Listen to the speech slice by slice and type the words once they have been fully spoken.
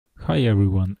Hi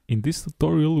everyone, in this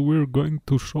tutorial we're going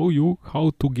to show you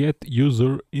how to get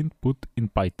user input in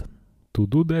Python. To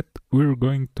do that we're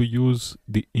going to use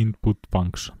the input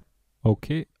function.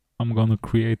 Okay, I'm gonna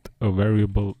create a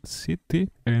variable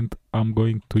city and I'm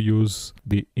going to use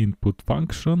the input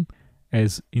function.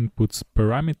 As inputs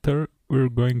parameter we're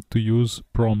going to use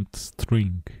prompt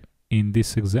string. In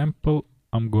this example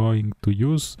I'm going to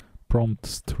use prompt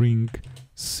string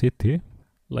city.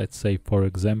 Let's say, for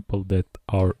example, that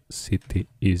our city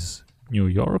is New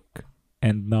York,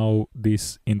 and now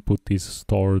this input is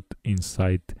stored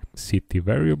inside city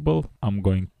variable. I'm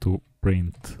going to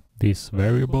print this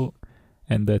variable,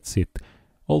 and that's it.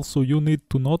 Also, you need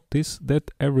to notice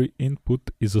that every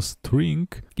input is a string,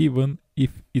 even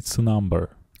if it's a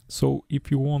number. So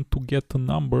if you want to get a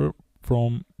number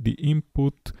from the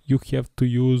input, you have to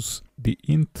use the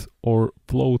int or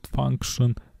float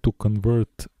function to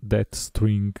convert that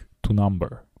string to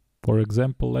number. For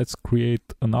example, let's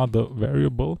create another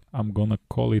variable. I'm gonna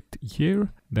call it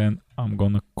year, then I'm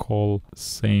gonna call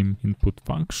same input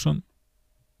function,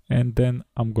 and then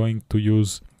I'm going to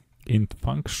use int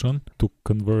function to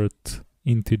convert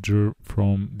integer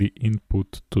from the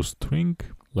input to string.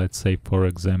 Let's say, for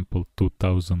example,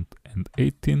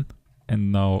 2018,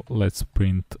 and now let's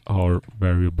print our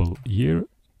variable year.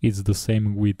 It's the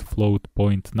same with float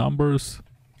point numbers.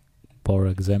 For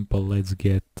example, let's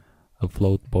get a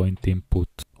float point input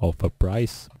of a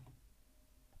price.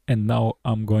 And now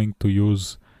I'm going to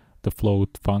use the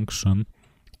float function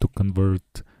to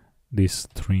convert this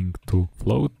string to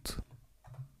float.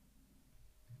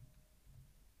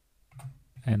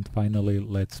 And finally,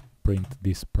 let's print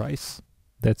this price.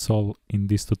 That's all in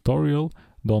this tutorial.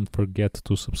 Don't forget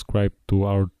to subscribe to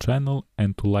our channel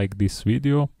and to like this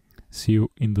video. See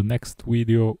you in the next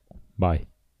video. Bye.